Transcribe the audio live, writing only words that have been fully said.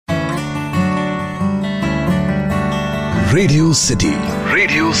Radio city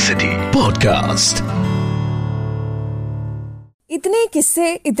podcast. इतने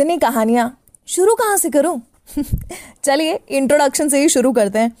किस्से, इतनी कहानियां, शुरू कहाँ से करूं? चलिए इंट्रोडक्शन से ही शुरू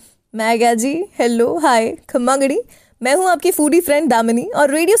करते हैं। मैं क्या जी, हेलो, हाय, खम्मागड़ी। मैं हूं आपकी फूडी फ्रेंड दामिनी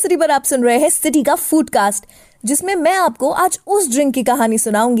और रेडियो सिटी पर आप सुन रहे हैं सिटी का फूड कास्ट, जिसमें मैं आपको आज उस ड्रिंक की कहानी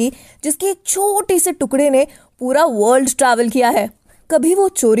सुनाऊंगी जिसके एक छोटे से टुकड़े ने पूरा वर्ल्ड ट्रैवल किया है। कभी वो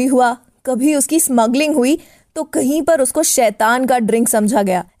चोरी हुआ, कभी उसकी स्मगलिंग हुई, तो कहीं पर उसको शैतान का ड्रिंक समझा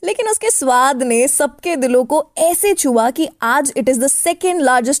गया, लेकिन उसके स्वाद ने सबके दिलों को ऐसे छुआ कि आज it is the second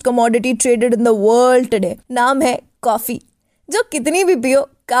largest commodity traded in the world today. नाम है कॉफी, जो कितनी भी पियो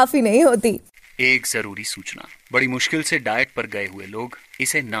काफी नहीं होती। एक जरूरी सूचना, बड़ी मुश्किल से डाइट पर गए हुए लोग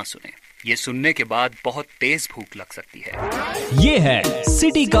इसे ना सुने। ये सुनने के बाद बहुत तेज भूख लग सकती है। ये है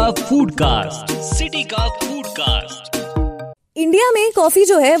सिटी का फूड कास्ट। सिटी का फूड कास्ट। इंडिया में कॉफी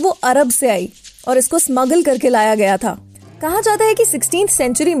जो है वो अरब से आई और इसको स्मगल करके लाया गया था। कहा जाता है कि 16th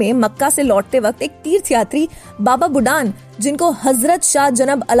सेंचुरी में मक्का से लौटते वक्त एक तीर्थयात्री बाबा बुडान, जिनको हजरत शाह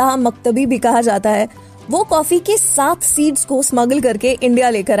जनब अलाह मक्तबी भी कहा जाता है, वो कॉफी के 7 सीड्स को स्मगल करके इंडिया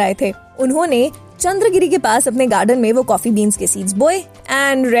लेकर आए थे। उन्होंने चंद्रगिरी के पास अपने गार्डन में वो कॉफी बीन्स के सीड्स बोए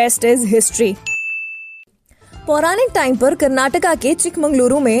एंड रेस्ट इज हिस्ट्री। पौराणिक टाइम पर कर्नाटका के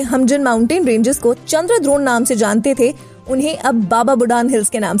चिकमंगलुरु में हम जिन माउंटेन रेंजेस को चंद्रद्रोण नाम से जानते थे, उन्हें अब बाबा बुडान हिल्स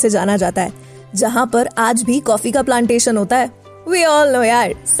के नाम से जाना जाता है, जहाँ पर आज भी कॉफी का प्लांटेशन होता है। We all know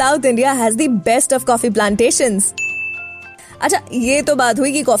यार, south India has the best of coffee plantations। अच्छा, ये तो बात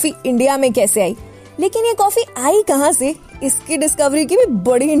हुई कि कॉफी इंडिया में कैसे आई, लेकिन ये कॉफी आई कहाँ से, इसकी डिस्कवरी की भी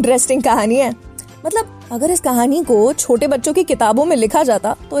बड़ी इंटरेस्टिंग कहानी है। मतलब अगर इस कहानी को छोटे बच्चों की किताबों में लिखा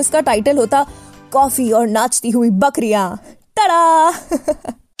जाता तो इसका टाइटल होता कॉफी और नाचती हुई बकरियां। टड़ा।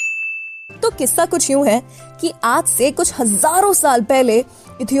 तो किस्सा कुछ यूं है कि आज से कुछ हजारों साल पहले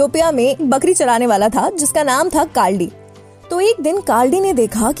इथियोपिया में एक बकरी चराने वाला था जिसका नाम था काल्डी। तो एक दिन काल्डी ने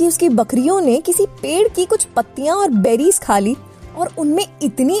देखा कि उसकी बकरियों ने किसी पेड़ की कुछ पत्तियां और बेरीज खा ली और उनमें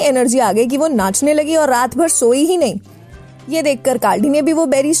इतनी एनर्जी आ गई कि वो नाचने लगी और रात भर सोई ही नहीं। ये देखकर काल्डी ने भी वो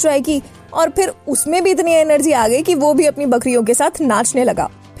बेरीज ट्राई की और फिर उसमें भी इतनी एनर्जी आ गई कि वो भी अपनी बकरियों के साथ नाचने लगा।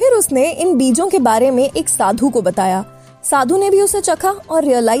 फिर उसने इन बीजों के बारे में एक साधु को बताया। साधु ने भी उसे चखा और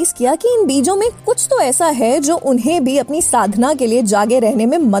रियलाइज किया कि इन बीजों में कुछ तो ऐसा है जो उन्हें भी अपनी साधना के लिए जागे रहने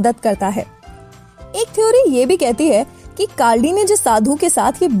में मदद करता है। एक थ्योरी ये भी कहती है कि काल्डी ने जिस साधु के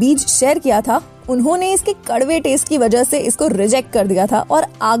साथ ये बीज शेयर किया था, उन्होंने इसके कड़वे टेस्ट की वजह से इसको रिजेक्ट कर दिया था और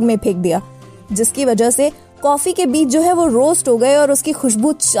आग में फेंक दिया, जिसकी वजह से कॉफी के बीज जो है वो रोस्ट हो गए और उसकी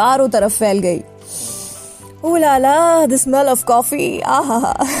खुशबू चारों तरफ फैल गई। ओह ला ला, द स्मेल ऑफ कॉफी,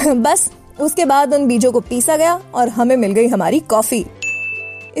 आहा। बस उसके बाद उन बीजों को पीसा गया और हमें मिल गई हमारी कॉफी।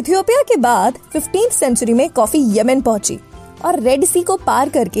 इथियोपिया के बाद 15th सेंचुरी में कॉफी यमन पहुंची और रेड सी को पार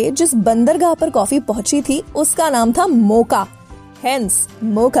करके जिस बंदरगाह पर कॉफी पहुंची थी उसका नाम था मोका, हेंस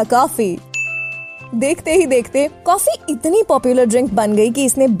मोका कॉफी। देखते ही देखते कॉफी इतनी पॉपुलर ड्रिंक बन गई कि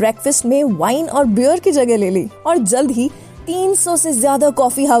इसने ब्रेकफास्ट में वाइन और बियर की जगह ले ली और जल्द ही 300 से ज्यादा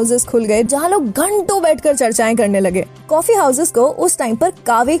कॉफी हाउसेस खुल गए जहाँ लोग घंटों बैठकर चर्चाएं करने लगे। कॉफी हाउसेस को उस टाइम पर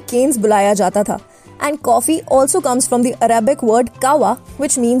कावे केन्स बुलाया जाता था। And coffee also comes from the Arabic word कावा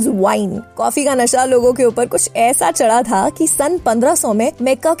व्हिच मीन्स वाइन। कॉफी का नशा लोगों के ऊपर कुछ ऐसा चढ़ा था कि सन 1500 में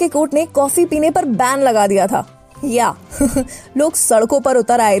मक्का के कोर्ट ने कॉफी पीने पर बैन लगा दिया था। या लोग सड़कों पर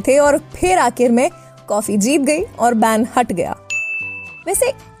उतर आए थे और फिर आखिर में कॉफी जीत गई और बैन हट गया।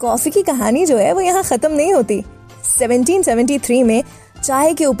 वैसे कॉफी की कहानी जो है वो यहाँ खत्म नहीं होती। 1773 में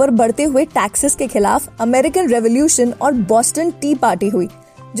चाय के ऊपर बढ़ते हुए टैक्सेस के खिलाफ अमेरिकन रेवोल्यूशन और बॉस्टन टी पार्टी हुई,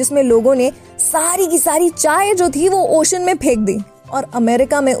 जिसमें लोगों ने सारी की सारी चाय जो थी वो ओशन में फेंक दी और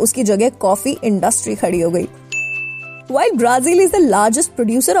अमेरिका में उसकी जगह कॉफी इंडस्ट्री खड़ी हो गई। While Brazil is the largest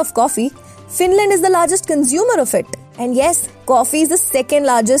producer of coffee, Finland is the largest consumer of it. And yes, coffee is the second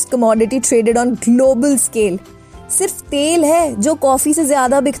largest commodity traded on global scale. सिर्फ तेल है जो कॉफी से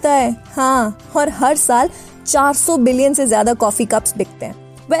ज्यादा बिकता है। हाँ, और हर साल 400 बिलियन से ज्यादा कॉफी कप्स बिकते हैं।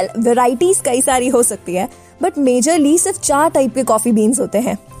 वेल, वेराइटीज कई सारी हो सकती है, बट मेजरली सिर्फ 4 टाइप के कॉफी बीन्स होते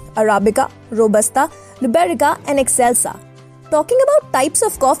हैं: arabica, robusta, liberica and excelsa. Talking about types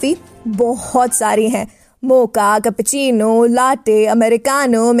of coffee, बहुत सारी हैं: mocha, cappuccino, latte,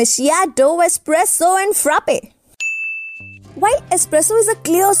 americano, macchiato, espresso and frappe. While espresso is a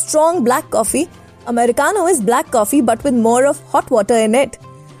clear, strong black coffee, Americano is black coffee but with more of hot water in it.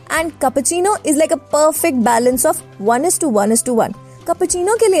 And cappuccino is like a perfect balance of 1:1:1.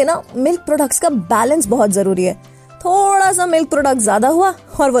 Cappuccino के लिए ना milk products का balance बहुत जरूरी है। थोड़ा सा milk product ज्यादा हुआ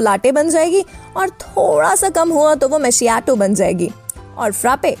और वो लाटे बन जाएगी, और थोड़ा सा कम हुआ तो वो मैशियाटो बन जाएगी। और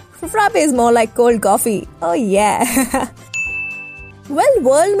frappe is more like cold coffee. Oh yeah.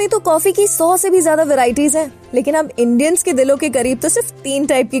 World में तो कॉफी की 100 से भी ज्यादा वैरायटीज हैं, लेकिन अब इंडियंस के दिलों के करीब तो सिर्फ 3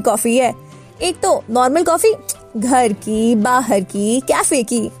 टाइप की कॉफी है। एक तो नॉर्मल कॉफी, घर की, बाहर की, कैफे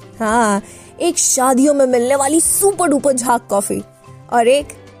की। हाँ, एक शादियों में मिलने वाली सुपर डुपर झाग कॉफी। और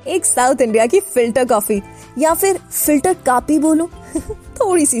एक साउथ इंडिया की फिल्टर कॉफी, या फिर फिल्टर कापी बोलो।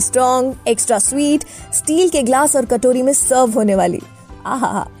 थोड़ी सी स्ट्रॉन्ग, एक्स्ट्रा स्वीट, स्टील के ग्लास और कटोरी में सर्व होने वाली।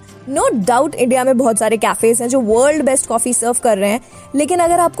 आहा, नो डाउट इंडिया में बहुत सारे कैफेज हैं जो वर्ल्ड बेस्ट कॉफी सर्व कर रहे हैं, लेकिन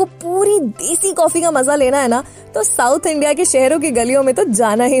अगर आपको पूरी देसी कॉफी का मजा लेना है ना, तो साउथ इंडिया के शहरों की गलियों में तो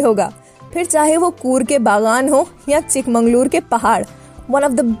जाना ही होगा। फिर चाहे वो कूर के बागान हो या चिकमंगलूर के पहाड़, one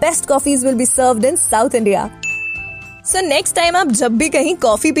of the best coffees will be served in south India. So next time आप जब भी कहीं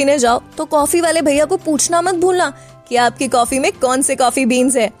कॉफी पीने जाओ तो कॉफी वाले भैया को पूछना मत भूलना कि आपकी कॉफी में कौन से कॉफी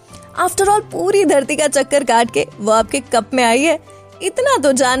बीन्स है। आफ्टर ऑल पूरी धरती का चक्कर काट के वो आपके कप में आई है, इतना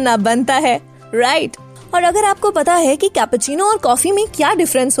तो जानना बनता है, राइट? और अगर आपको पता है कि कैपुचिनो और कॉफी में क्या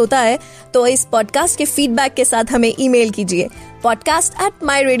डिफरेंस होता है, तो इस पॉडकास्ट के फीडबैक के साथ हमें ईमेल कीजिए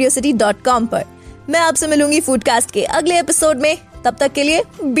podcast@myradiocity.com पर। मैं आपसे मिलूंगी फूडकास्ट के अगले एपिसोड में। तब तक के लिए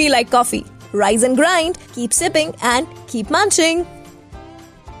be like coffee, rise and grind, keep sipping and keep munching.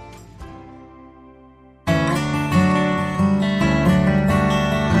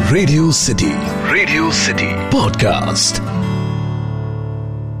 Radio City Podcast.